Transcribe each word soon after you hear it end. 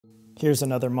Here's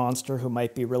another monster who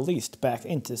might be released back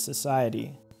into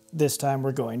society. This time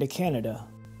we're going to Canada.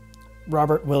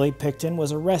 Robert Willy Pickton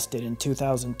was arrested in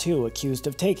 2002 accused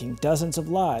of taking dozens of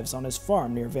lives on his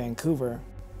farm near Vancouver.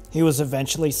 He was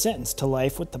eventually sentenced to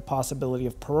life with the possibility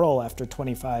of parole after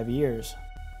 25 years.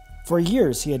 For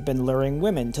years he had been luring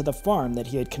women to the farm that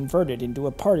he had converted into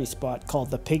a party spot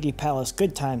called the Piggy Palace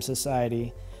Good Time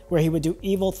Society, where he would do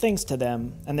evil things to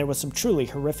them, and there was some truly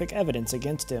horrific evidence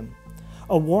against him.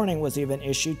 A warning was even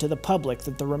issued to the public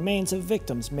that the remains of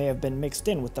victims may have been mixed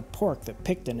in with the pork that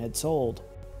Pickton had sold.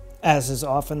 As is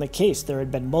often the case, there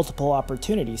had been multiple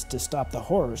opportunities to stop the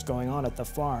horrors going on at the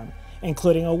farm,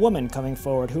 including a woman coming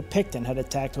forward who Pickton had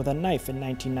attacked with a knife in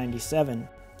 1997.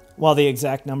 While the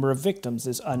exact number of victims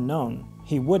is unknown,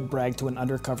 he would brag to an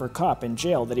undercover cop in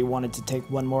jail that he wanted to take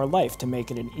one more life to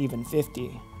make it an even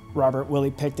 50. Robert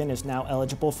Willy Pickton is now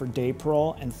eligible for day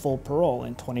parole and full parole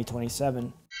in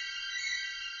 2027.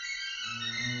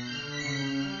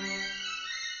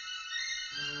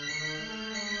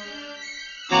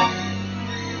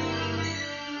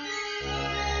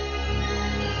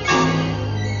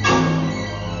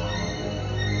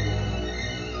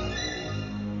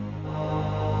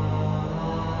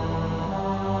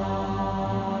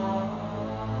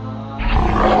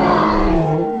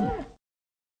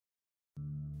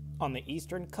 On the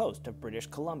eastern coast of British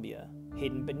Columbia,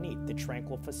 hidden beneath the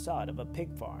tranquil facade of a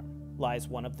pig farm, lies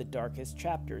one of the darkest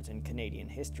chapters in Canadian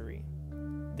history.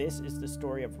 This is the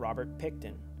story of Robert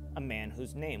Pickton, a man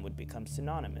whose name would become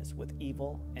synonymous with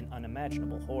evil and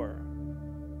unimaginable horror.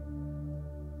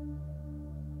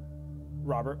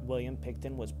 Robert William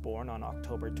Pickton was born on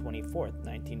October 24,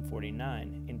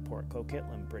 1949, in Port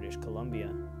Coquitlam, British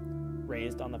Columbia.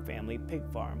 Raised on the family pig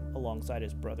farm alongside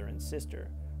his brother and sister,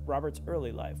 Robert's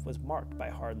early life was marked by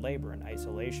hard labor and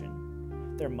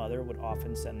isolation. Their mother would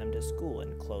often send them to school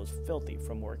in clothes filthy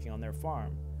from working on their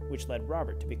farm, which led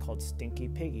Robert to be called Stinky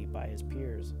Piggy by his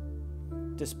peers.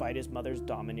 Despite his mother's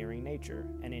domineering nature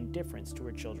and indifference to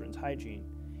her children's hygiene,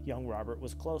 young Robert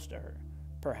was close to her,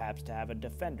 perhaps to have a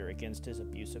defender against his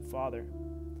abusive father.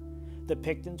 The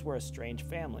Picktons were a strange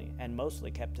family and mostly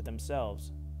kept to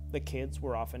themselves. The kids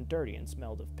were often dirty and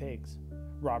smelled of pigs.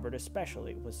 Robert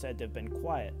especially was said to have been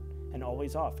quiet and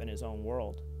always off in his own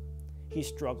world. He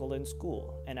struggled in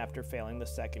school and after failing the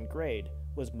second grade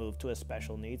was moved to a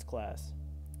special needs class.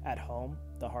 At home,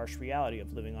 the harsh reality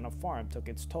of living on a farm took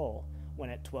its toll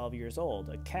when at 12 years old,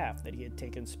 a calf that he had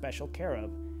taken special care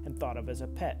of and thought of as a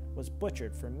pet was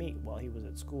butchered for meat while he was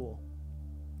at school.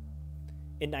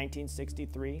 In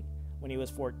 1963, when he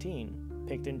was 14,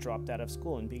 Pickton dropped out of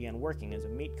school and began working as a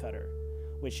meat cutter,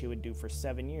 which he would do for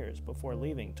 7 years before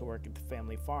leaving to work at the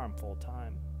family farm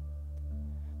full-time.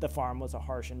 The farm was a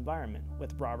harsh environment,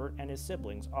 with Robert and his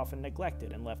siblings often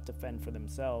neglected and left to fend for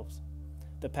themselves.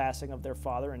 The passing of their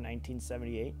father in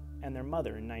 1978 and their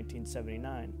mother in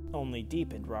 1979 only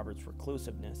deepened Robert's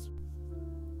reclusiveness.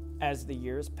 As the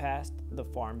years passed, the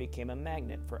farm became a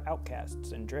magnet for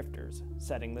outcasts and drifters,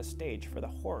 setting the stage for the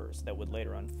horrors that would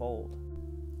later unfold.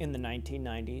 In the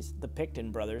 1990s, the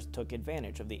Pickton brothers took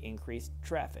advantage of the increased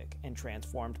traffic and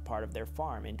transformed part of their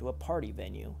farm into a party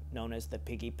venue known as the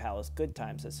Piggy Palace Good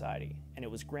Time Society, and it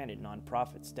was granted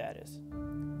nonprofit status.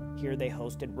 Here they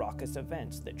hosted raucous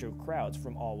events that drew crowds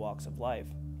from all walks of life,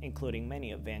 including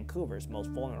many of Vancouver's most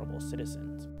vulnerable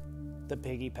citizens. The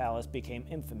Piggy Palace became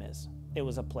infamous. It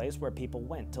was a place where people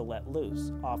went to let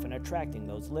loose, often attracting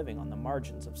those living on the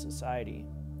margins of society.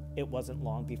 It wasn't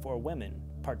long before women,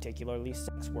 particularly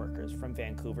sex workers from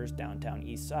Vancouver's downtown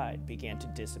east side, began to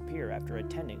disappear after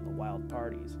attending the wild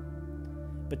parties.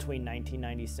 Between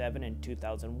 1997 and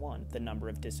 2001, the number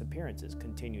of disappearances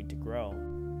continued to grow.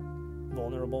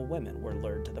 Vulnerable women were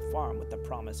lured to the farm with the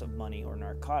promise of money or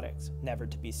narcotics, never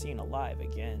to be seen alive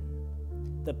again.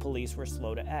 The police were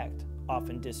slow to act,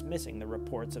 often dismissing the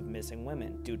reports of missing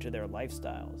women due to their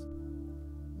lifestyles.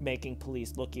 Making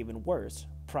police look even worse,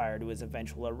 prior to his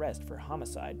eventual arrest for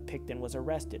homicide, Pickton was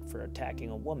arrested for attacking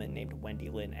a woman named Wendy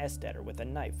Lynn Estetter with a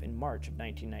knife in March of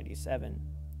 1997.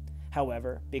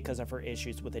 However, because of her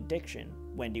issues with addiction,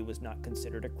 Wendy was not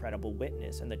considered a credible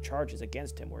witness and the charges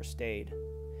against him were stayed.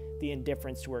 The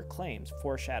indifference to her claims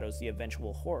foreshadows the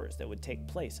eventual horrors that would take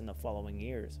place in the following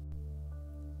years.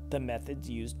 The methods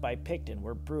used by Pickton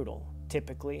were brutal.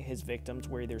 Typically, his victims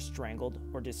were either strangled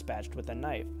or dispatched with a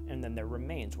knife, and then their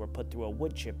remains were put through a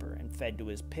wood chipper and fed to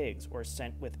his pigs or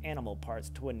sent with animal parts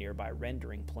to a nearby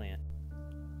rendering plant.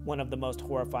 One of the most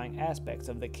horrifying aspects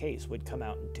of the case would come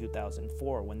out in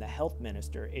 2004 when the health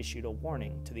minister issued a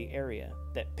warning to the area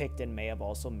that Pickton may have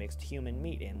also mixed human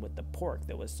meat in with the pork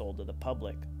that was sold to the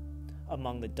public.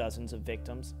 Among the dozens of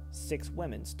victims, 6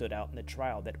 women stood out in the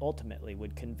trial that ultimately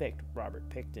would convict Robert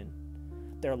Pickton.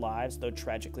 Their lives, though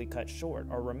tragically cut short,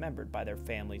 are remembered by their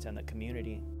families and the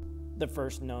community. The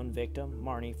first known victim,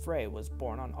 Marnie Frey, was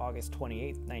born on August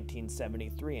 28,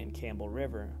 1973 in Campbell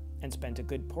River, and spent a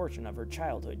good portion of her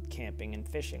childhood camping and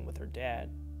fishing with her dad.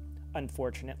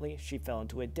 Unfortunately, she fell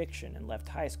into addiction and left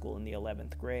high school in the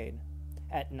 11th grade.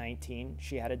 At 19,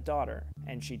 she had a daughter,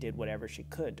 and she did whatever she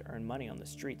could to earn money on the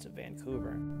streets of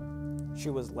Vancouver. She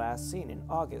was last seen in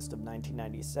August of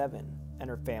 1997, and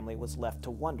her family was left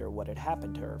to wonder what had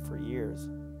happened to her for years.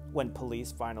 When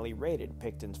police finally raided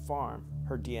Pickton's farm,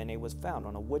 her DNA was found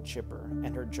on a wood chipper,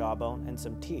 and her jawbone and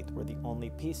some teeth were the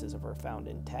only pieces of her found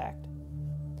intact.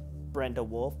 Brenda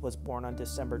Wolfe was born on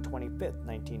December 25,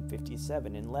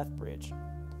 1957 in Lethbridge.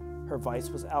 Her vice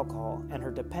was alcohol, and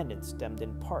her dependence stemmed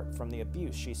in part from the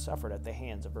abuse she suffered at the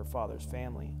hands of her father's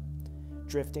family.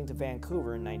 Drifting to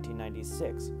Vancouver in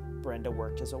 1996, Brenda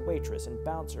worked as a waitress and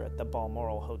bouncer at the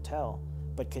Balmoral Hotel,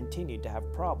 but continued to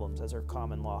have problems as her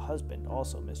common-law husband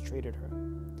also mistreated her.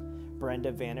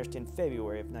 Brenda vanished in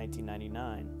February of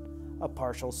 1999. A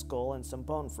partial skull and some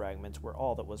bone fragments were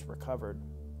all that was recovered.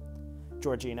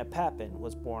 Georgina Papin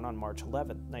was born on March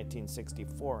 11,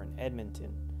 1964 in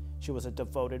Edmonton. She was a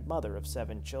devoted mother of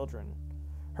 7 children.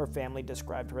 Her family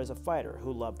described her as a fighter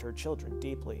who loved her children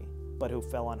deeply, but who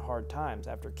fell on hard times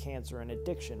after cancer and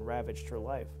addiction ravaged her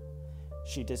life.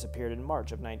 She disappeared in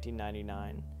March of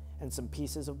 1999, and some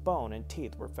pieces of bone and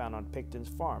teeth were found on Pickton's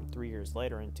farm 3 years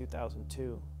later in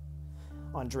 2002.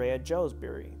 Andrea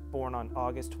Josbury, born on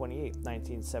August 28,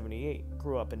 1978,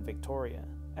 grew up in Victoria.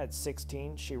 At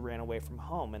 16, she ran away from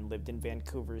home and lived in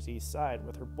Vancouver's East Side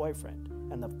with her boyfriend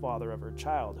and the father of her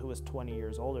child, who was 20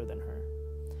 years older than her.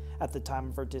 At the time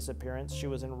of her disappearance, she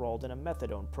was enrolled in a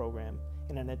methadone program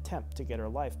in an attempt to get her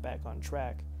life back on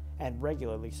track, and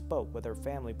regularly spoke with her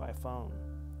family by phone.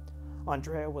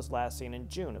 Andrea was last seen in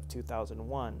June of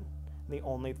 2001. The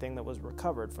only thing that was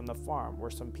recovered from the farm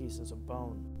were some pieces of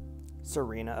bone.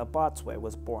 Serena Abotswe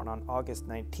was born on August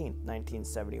 19,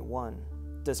 1971.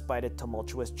 Despite a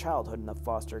tumultuous childhood in the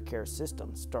foster care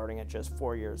system, starting at just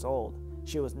 4 years old,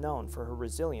 she was known for her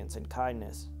resilience and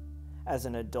kindness. As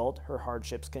an adult, her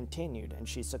hardships continued, and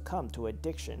she succumbed to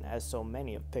addiction as so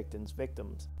many of Pickton's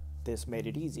victims. This made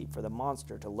it easy for the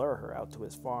monster to lure her out to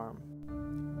his farm.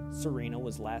 Serena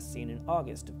was last seen in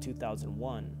August of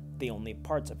 2001. The only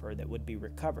parts of her that would be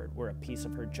recovered were a piece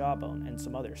of her jawbone and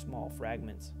some other small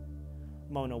fragments.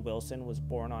 Mona Wilson was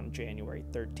born on January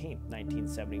 13,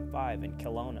 1975 in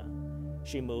Kelowna.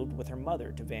 She moved with her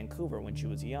mother to Vancouver when she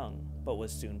was young, but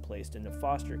was soon placed into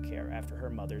foster care after her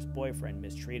mother's boyfriend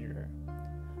mistreated her.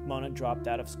 Mona dropped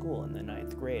out of school in the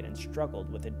 9th grade and struggled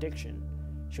with addiction.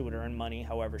 She would earn money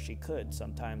however she could,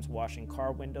 sometimes washing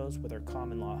car windows with her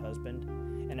common-law husband,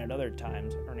 and at other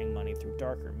times earning money through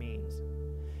darker means.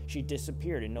 She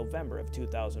disappeared in November of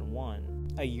 2001.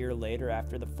 A year later,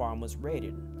 after the farm was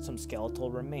raided, some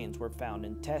skeletal remains were found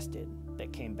and tested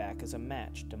that came back as a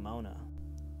match to Mona.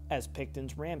 As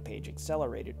Pickton's rampage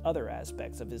accelerated, other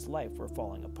aspects of his life were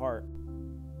falling apart.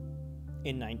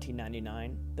 In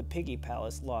 1999, the Piggy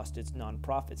Palace lost its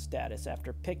nonprofit status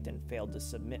after Pickton failed to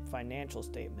submit financial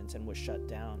statements and was shut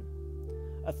down.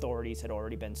 Authorities had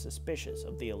already been suspicious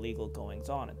of the illegal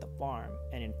goings-on at the farm,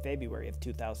 and in February of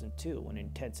 2002, an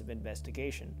intensive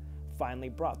investigation finally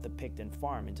brought the Pickton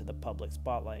farm into the public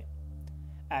spotlight.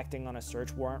 Acting on a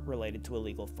search warrant related to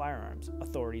illegal firearms,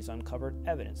 authorities uncovered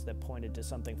evidence that pointed to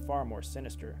something far more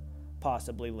sinister,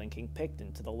 possibly linking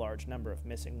Pickton to the large number of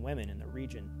missing women in the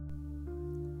region.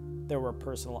 There were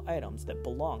personal items that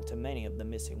belonged to many of the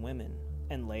missing women,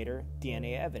 and later,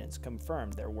 DNA evidence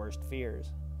confirmed their worst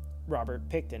fears. Robert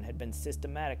Pickton had been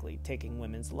systematically taking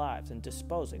women's lives and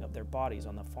disposing of their bodies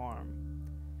on the farm.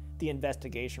 The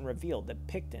investigation revealed that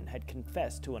Pickton had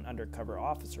confessed to an undercover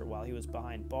officer while he was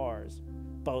behind bars,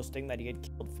 boasting that he had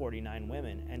killed 49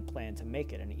 women and planned to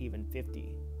make it an even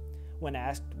 50. When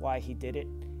asked why he did it,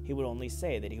 he would only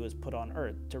say that he was put on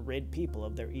Earth to rid people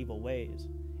of their evil ways.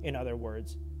 In other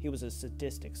words, he was a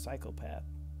sadistic psychopath.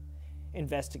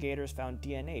 Investigators found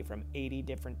DNA from 80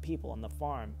 different people on the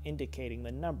farm, indicating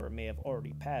the number may have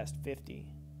already passed 50.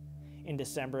 In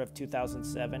December of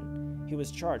 2007, he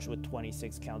was charged with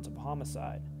 26 counts of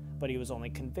homicide, but he was only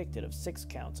convicted of 6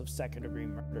 counts of second-degree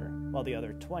murder, while the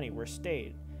other 20 were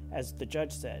stayed. As the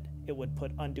judge said, it would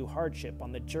put undue hardship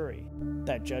on the jury.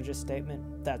 That judge's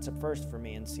statement, that's a first for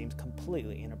me and seems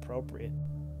completely inappropriate.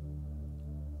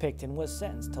 Pickton was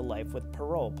sentenced to life with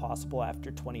parole possible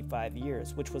after 25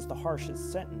 years, which was the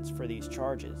harshest sentence for these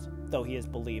charges, though he is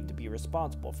believed to be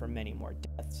responsible for many more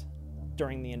deaths.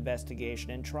 During the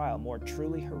investigation and trial, more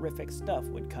truly horrific stuff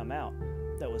would come out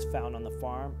that was found on the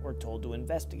farm or told to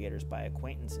investigators by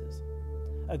acquaintances.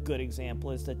 A good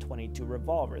example is the .22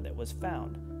 revolver that was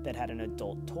found that had an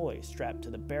adult toy strapped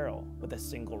to the barrel with a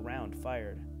single round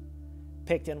fired.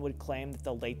 Pickton would claim that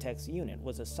the latex unit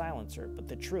was a silencer, but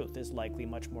the truth is likely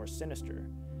much more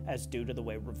sinister, as due to the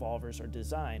way revolvers are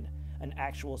designed, an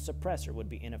actual suppressor would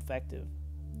be ineffective.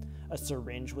 A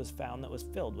syringe was found that was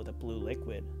filled with a blue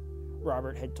liquid.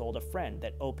 Robert had told a friend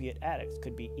that opiate addicts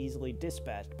could be easily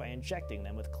dispatched by injecting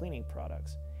them with cleaning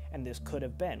products, and this could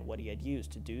have been what he had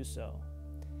used to do so.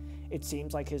 It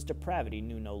seems like his depravity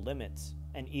knew no limits,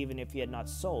 and even if he had not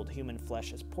sold human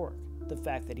flesh as pork, the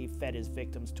fact that he fed his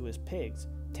victims to his pigs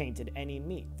tainted any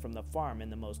meat from the farm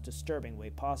in the most disturbing way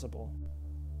possible.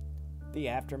 The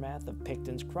aftermath of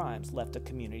Pickton's crimes left a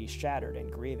community shattered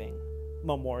and grieving.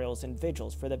 Memorials and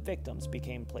vigils for the victims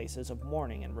became places of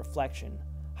mourning and reflection,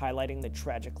 highlighting the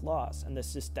tragic loss and the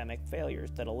systemic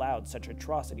failures that allowed such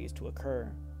atrocities to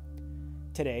occur.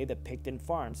 Today, the Pickton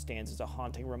farm stands as a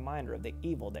haunting reminder of the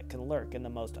evil that can lurk in the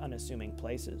most unassuming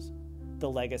places. The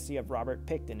legacy of Robert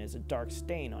Pickton is a dark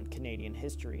stain on Canadian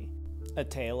history, a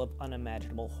tale of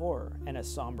unimaginable horror and a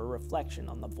somber reflection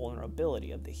on the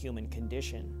vulnerability of the human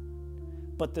condition.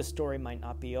 But the story might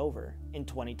not be over. In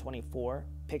 2024,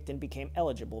 Pickton became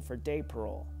eligible for day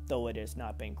parole, though it has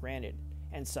not been granted,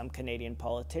 and some Canadian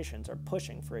politicians are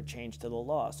pushing for a change to the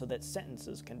law so that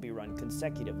sentences can be run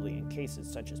consecutively in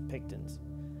cases such as Pickton's.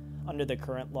 Under the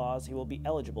current laws, he will be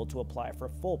eligible to apply for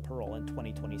full parole in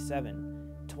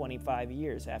 2027, 25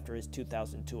 years after his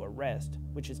 2002 arrest,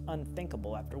 which is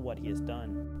unthinkable after what he has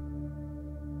done.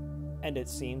 And it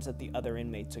seems that the other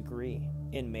inmates agree.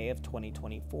 In May of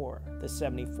 2024, the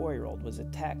 74-year-old was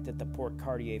attacked at the Port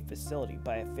Cartier facility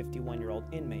by a 51-year-old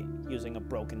inmate using a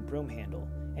broken broom handle,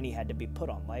 and he had to be put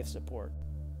on life support.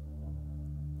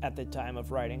 At the time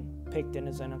of writing, Pickton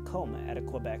is in a coma at a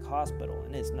Quebec hospital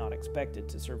and is not expected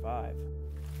to survive.